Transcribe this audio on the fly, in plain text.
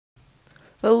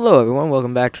Hello everyone,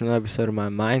 welcome back to another episode of my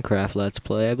Minecraft Let's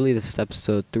Play. I believe this is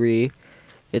episode 3.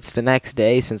 It's the next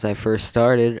day since I first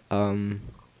started.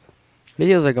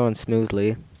 Videos are going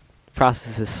smoothly.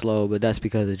 Process is slow, but that's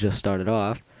because it just started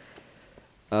off.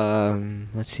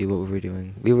 Let's see what we were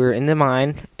doing. We were in the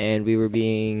mine, and we were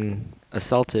being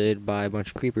assaulted by a bunch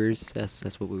of creepers.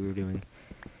 That's what we were doing.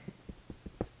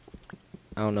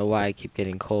 I don't know why I keep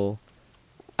getting coal.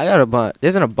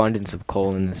 There's an abundance of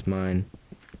coal in this mine.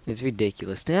 It's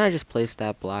ridiculous. Didn't I just place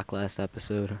that block last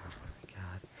episode? Oh my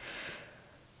god.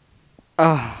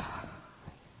 Ah.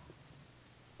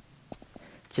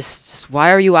 Just why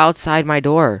are you outside my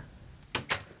door?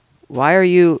 Why were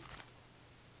you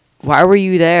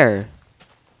there?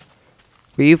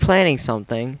 Were you planning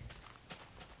something?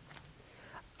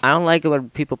 I don't like it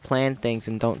when people plan things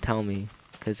and don't tell me,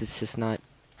 because it's not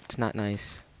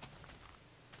nice.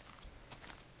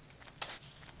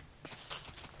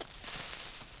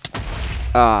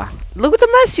 Look at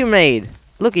the mess you made.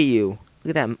 Look at you.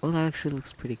 Look at that. Oh, that actually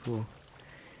looks pretty cool.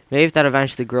 Maybe if that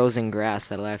eventually grows in grass,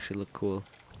 that'll actually look cool.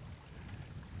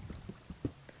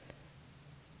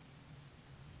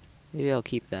 Maybe I'll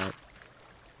keep that.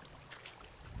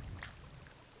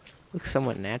 Looks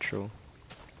somewhat natural.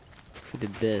 Who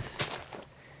did this?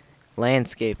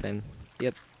 Landscaping.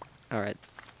 Yep. Alright.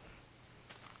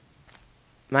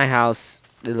 My house,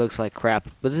 it looks like crap.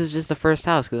 But this is just the first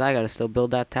house, because I gotta still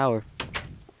build that tower.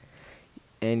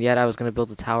 And yet I was gonna build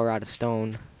a tower out of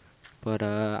stone. But,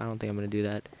 I don't think I'm gonna do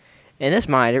that. In this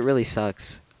mine, it really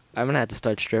sucks. I'm gonna have to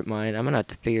start strip mine. I'm gonna have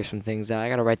to figure some things out. I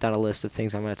gotta write down a list of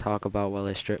things I'm gonna talk about while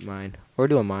I strip mine. Or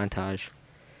do a montage.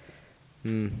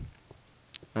 I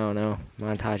don't know.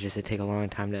 Montages, they take a long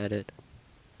time to edit.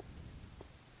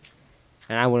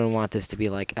 And I wouldn't want this to be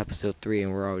like episode 3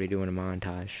 and we're already doing a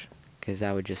montage. Because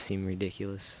that would just seem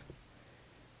ridiculous.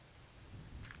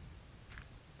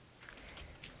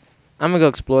 I'm gonna go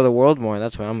explore the world more.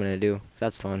 That's what I'm gonna do.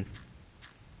 That's fun.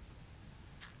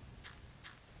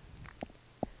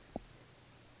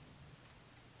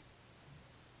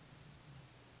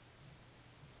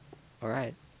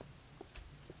 Alright.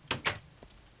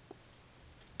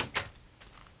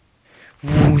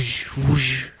 Whoosh,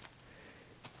 whoosh.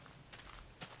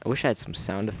 I wish I had some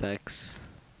sound effects.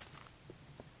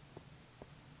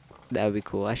 That would be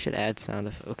cool. I should add sound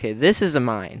effects. Okay, this is a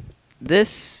mine.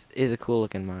 This is a cool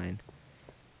looking mine.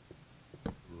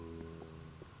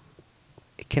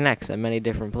 It connects at many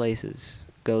different places.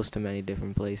 Goes to many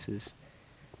different places.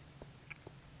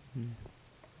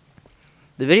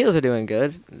 The videos are doing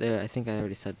good. I think I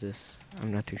already said this.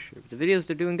 I'm not too sure. The videos,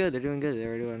 they're doing good. They're doing good.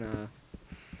 They're doing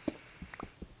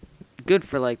good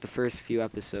for like the first few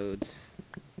episodes.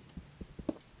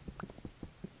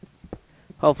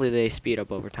 Hopefully they speed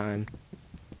up over time.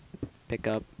 Pick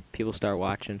up. People start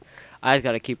watching. I just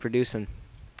gotta keep producing.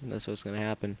 That's what's gonna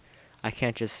happen. I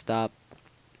can't just stop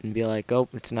and be like, oh,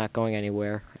 it's not going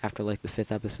anywhere after like the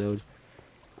 5th episode.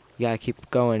 You gotta keep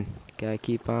going. Gotta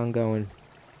keep on going.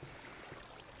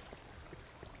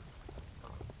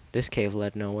 This cave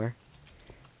led nowhere.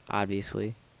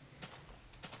 Obviously.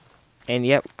 And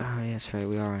yep. Oh, yeah, that's right.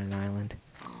 We are on an island.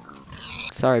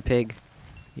 Sorry, pig.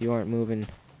 You aren't moving.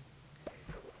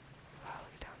 Oh,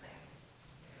 look down there.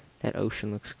 That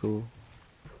ocean looks cool.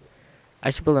 I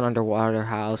should build an underwater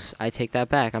house. I take that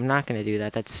back. I'm not going to do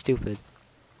that. That's stupid.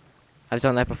 I've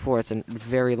done that before. It's a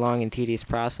very long and tedious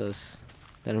process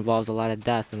that involves a lot of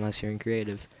death unless you're in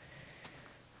creative.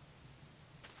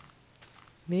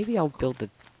 Maybe I'll build a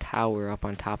tower up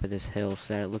on top of this hill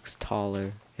so that it looks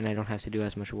taller and I don't have to do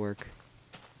as much work.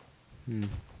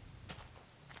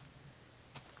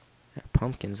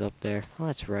 Pumpkins up there. Oh,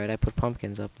 that's right. I put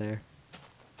pumpkins up there.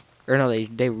 Or no,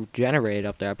 they regenerated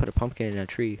up there. I put a pumpkin in a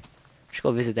tree. Let's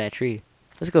go visit that tree.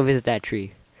 Let's go visit that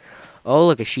tree. Oh,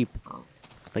 look, a sheep.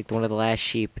 Like one of the last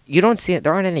sheep. You don't see it.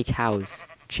 There aren't any cows,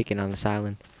 chicken on this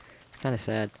island. It's kind of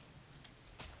sad.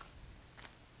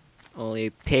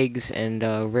 Only pigs and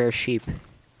rare sheep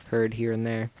herd here and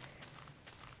there.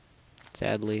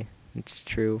 Sadly, it's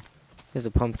true. There's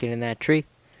a pumpkin in that tree.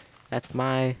 That's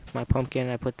my pumpkin.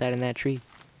 I put that in that tree.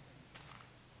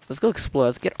 Let's go explore.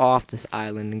 Let's get off this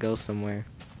island and go somewhere.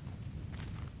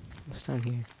 What's down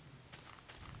here?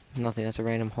 Nothing. That's a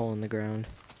random hole in the ground.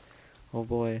 Oh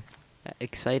boy.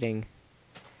 Exciting.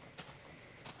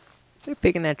 Is there a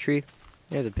pig in that tree?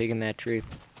 There's a pig in that tree.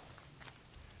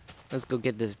 Let's go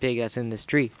get this pig that's in this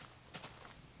tree.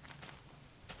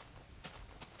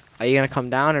 Are you gonna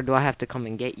come down or do I have to come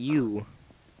and get you?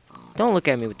 Don't look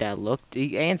at me with that look.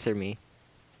 Answer me.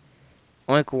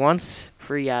 Oink once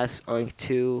for yes, oink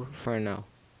 2 for no.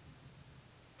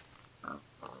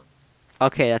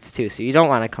 Okay, that's 2, so you don't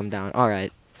want to come down.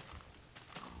 Alright.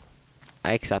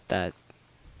 I accept that.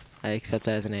 I accept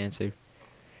that as an answer.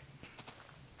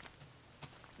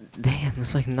 Damn,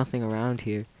 there's like nothing around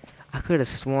here. I could have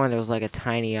sworn there was like a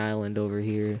tiny island over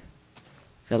here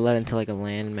that led into like a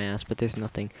landmass, but there's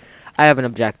nothing. I have an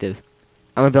objective.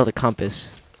 I'm gonna build a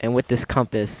compass, and with this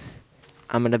compass,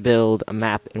 I'm gonna build a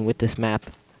map, and with this map,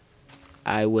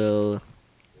 I will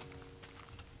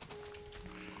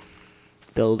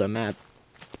build a map.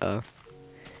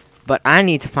 But I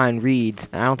need to find reeds.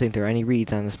 I don't think there are any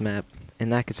reeds on this map,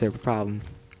 and that could serve a problem.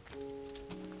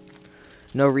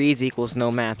 No reeds equals no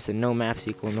maps, and no maps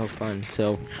equal no fun.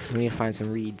 So we need to find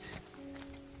some reeds.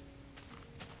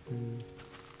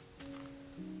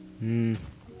 I'm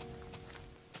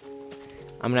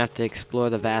gonna have to explore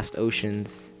the vast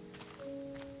oceans.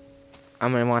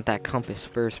 I'm gonna want that compass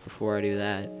first before I do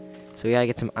that. So we gotta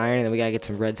get some iron, and then we gotta get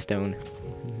some redstone.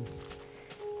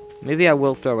 Maybe I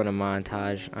will throw in a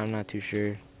montage. I'm not too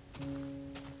sure.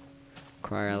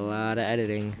 Require a lot of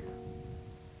editing.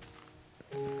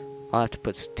 I'll have to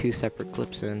put 2 separate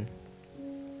clips in.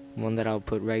 One that I'll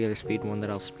put regular speed, one that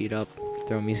I'll speed up,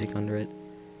 throw music under it.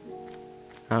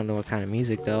 I don't know what kind of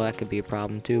music though, that could be a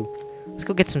problem too. Let's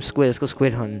go get some squid, let's go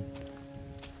squid hunting.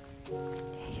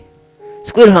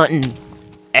 Squid hunting!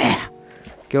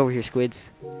 Get over here, squids.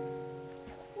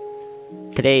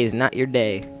 Today is not your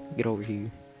day. Get over here.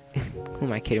 Who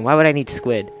am I kidding? Why would I need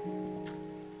squid?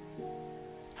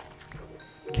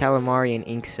 Calamari and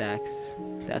ink sacs.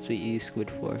 That's what you use squid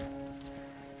for.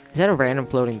 Is that a random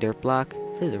floating dirt block?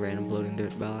 It is a random floating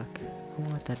dirt block. I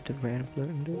want that random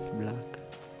floating dirt block.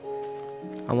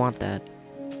 I want that.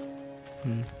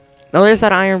 Oh, there's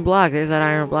that iron block. There's that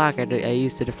iron block I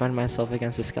used to defend myself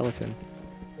against a skeleton.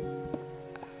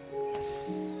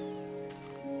 Yes.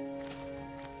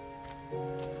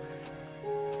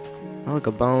 Oh, look,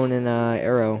 a bone and an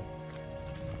arrow.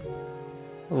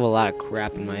 I have a lot of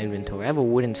crap in my inventory. I have a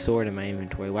wooden sword in my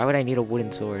inventory. Why would I need a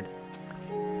wooden sword?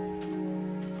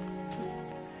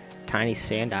 Tiny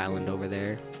sand island over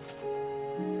there.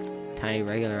 Tiny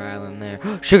regular island there.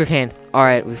 Sugarcane!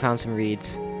 Alright, we found some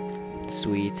reeds.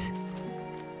 Sweet.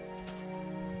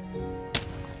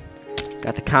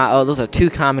 Got the oh, those are 2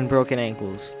 common broken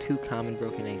ankles. 2 common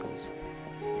broken ankles.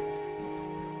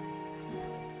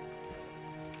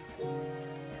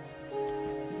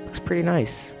 Looks pretty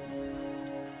nice.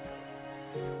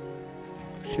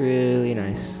 It's really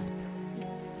nice.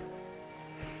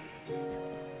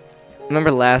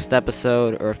 Remember last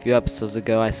episode, or a few episodes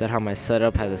ago, I said how my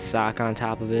setup has a sock on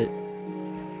top of it?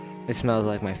 It smells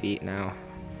like my feet now.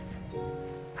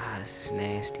 Ah, this is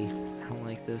nasty. I don't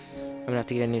like this. I'm gonna have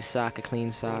to get a new sock, a clean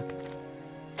sock.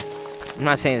 I'm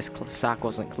not saying this sock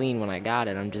wasn't clean when I got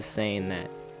it, I'm just saying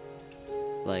that,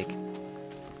 like,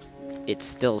 it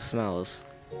still smells.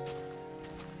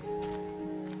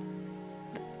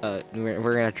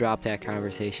 We're gonna drop that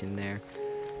conversation there.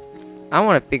 I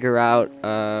want to figure out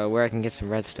where I can get some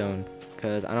redstone,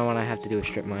 because I don't want to have to do a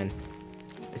strip mine.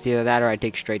 It's either that or I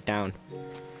dig straight down.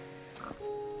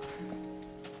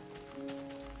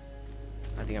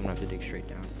 I think I'm gonna have to dig straight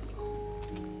down.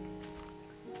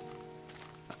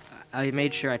 I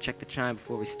made sure I checked the chime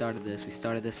before we started this. We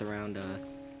started this around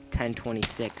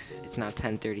 10:26. It's now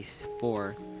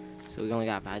 10:34, so we only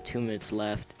got about 2 minutes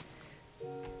left.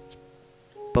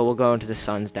 But we'll go until the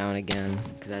sun's down again,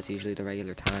 because that's usually the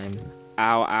regular time.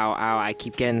 Ow, ow, ow, I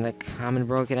keep getting the common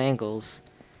broken ankles.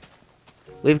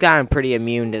 We've gotten pretty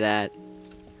immune to that.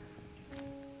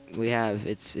 We have.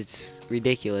 It's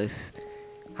ridiculous.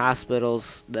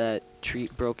 Hospitals that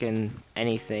treat broken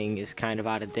anything is kind of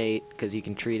out of date, because you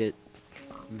can treat it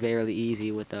fairly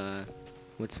easy with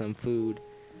some food.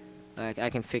 Like, I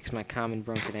can fix my common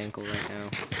broken ankle right now.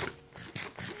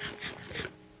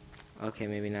 Okay,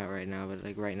 maybe not right now, but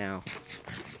like right now.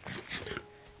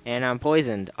 And I'm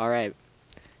poisoned. Alright.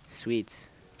 Sweet.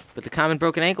 But the common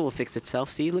broken ankle will fix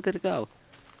itself. See, look at it go.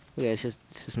 Look at it, it's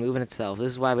just moving itself.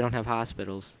 This is why we don't have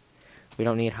hospitals. We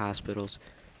don't need hospitals.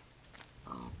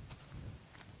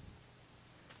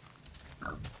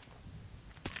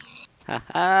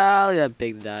 Haha, look at that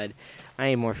pig died. I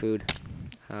need more food.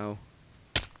 Ow.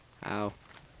 Ow.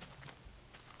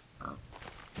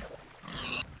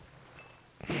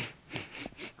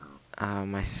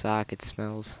 My sock, it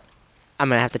smells. I'm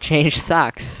gonna have to change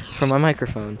socks for my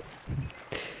microphone.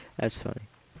 That's funny.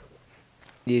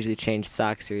 You usually change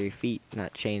socks for your feet,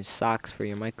 not change socks for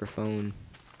your microphone.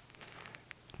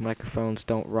 Microphones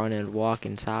don't run and walk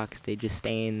in socks, they just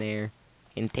stand there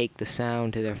and take the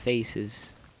sound to their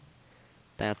faces.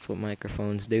 That's what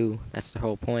microphones do. That's the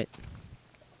whole point.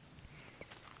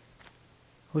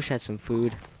 Wish I had some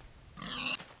food.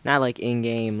 Not like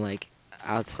in-game, like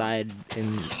outside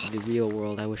in the real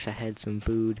world. I wish I had some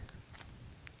food.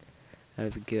 That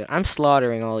would be good. I'm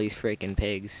slaughtering all these freaking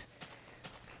pigs.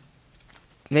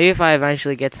 Maybe if I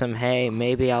eventually get some hay,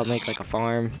 maybe I'll make like a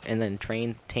farm and then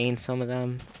tame some of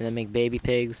them and then make baby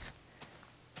pigs.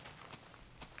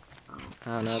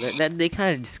 I don't know. They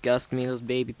kind of disgust me, those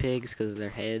baby pigs, because of their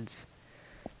heads.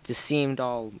 Just seemed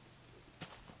all,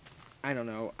 I don't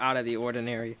know, out of the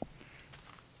ordinary.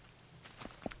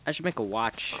 I should make a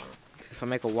watch. Because if I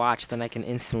make a watch, then I can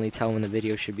instantly tell when the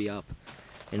video should be up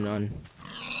and run.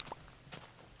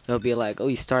 It'll be like, oh,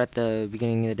 you start at the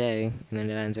beginning of the day, and then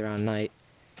it ends around night.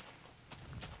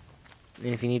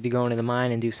 And if you need to go into the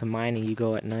mine and do some mining, you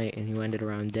go at night, and you end it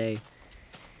around day.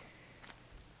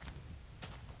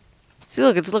 See,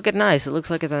 look, it's looking nice. It looks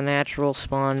like it's a natural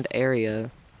spawned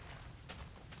area.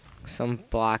 Some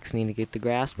blocks need to get the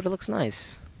grass, but it looks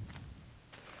nice.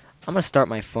 I'm gonna start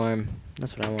my farm.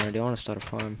 That's what I want to do. I want to start a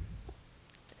farm.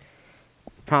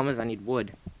 Problem is, I need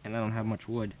wood, and I don't have much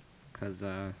wood, because,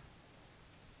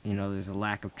 you know, there's a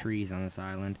lack of trees on this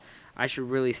island. I should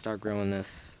really start growing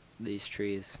these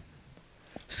trees.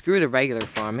 Screw the regular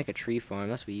farm. Make a tree farm.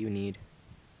 That's what you need.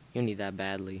 You need that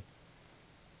badly.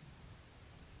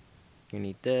 You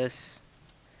need this.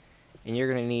 And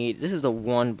you're going to need... This is the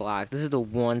one block. This is the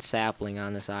one sapling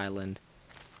on this island.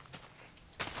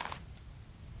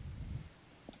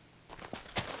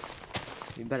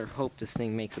 You better hope this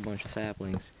thing makes a bunch of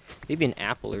saplings. Maybe an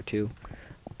apple or two.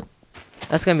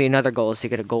 That's going to be another goal, is to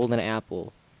get a golden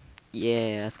apple.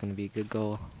 Yeah, that's going to be a good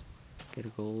goal. Get a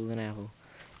golden apple.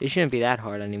 It shouldn't be that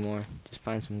hard anymore. Just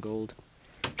find some gold.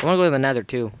 I want to go to the nether,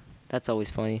 too. That's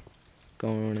always funny.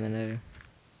 Going to the nether.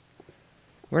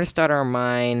 We're going to start our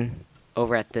mine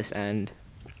over at this end.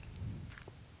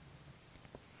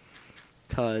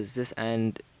 Because this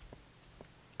end,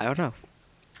 I don't know.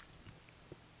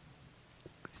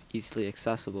 Easily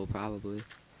accessible, probably.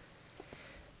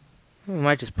 I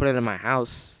might just put it in my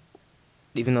house.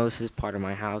 Even though this is part of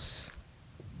my house.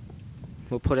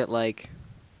 We'll put it like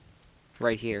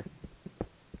right here.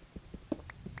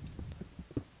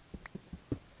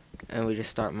 And we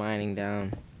just start mining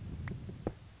down.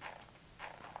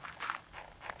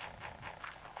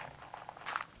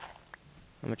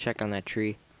 I'm gonna check on that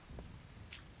tree.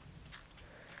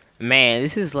 Man,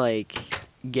 this is like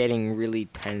getting really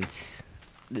tense,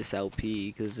 this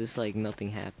LP, because there's like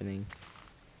nothing happening.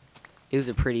 It was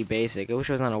a pretty basic. I wish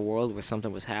I was on a world where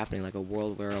something was happening, like a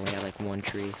world where I only had like one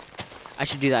tree. I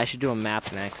should do that. I should do a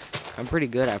map next. I'm pretty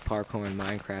good at parkour in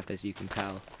Minecraft, as you can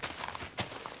tell.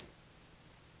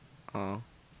 Oh.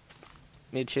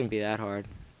 It shouldn't be that hard.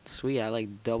 Sweet, I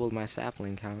like doubled my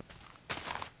sapling count.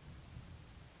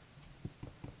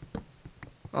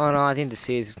 Oh no, I think the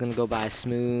series is gonna go by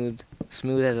smooth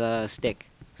as a stick.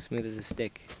 Smooth as a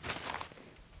stick.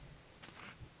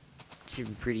 Should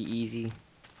be pretty easy.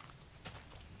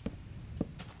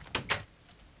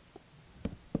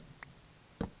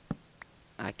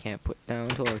 I can't put down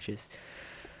torches.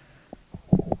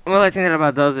 Well, I think that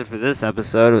about does it for this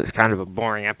episode. It was kind of a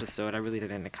boring episode. I really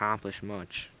didn't accomplish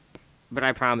much. But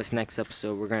I promise next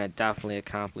episode we're gonna definitely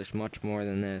accomplish much more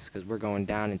than this, because we're going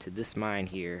down into this mine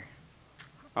here.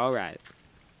 Alright.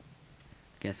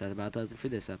 Guess that about does it for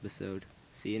this episode.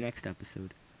 See you next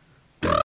episode.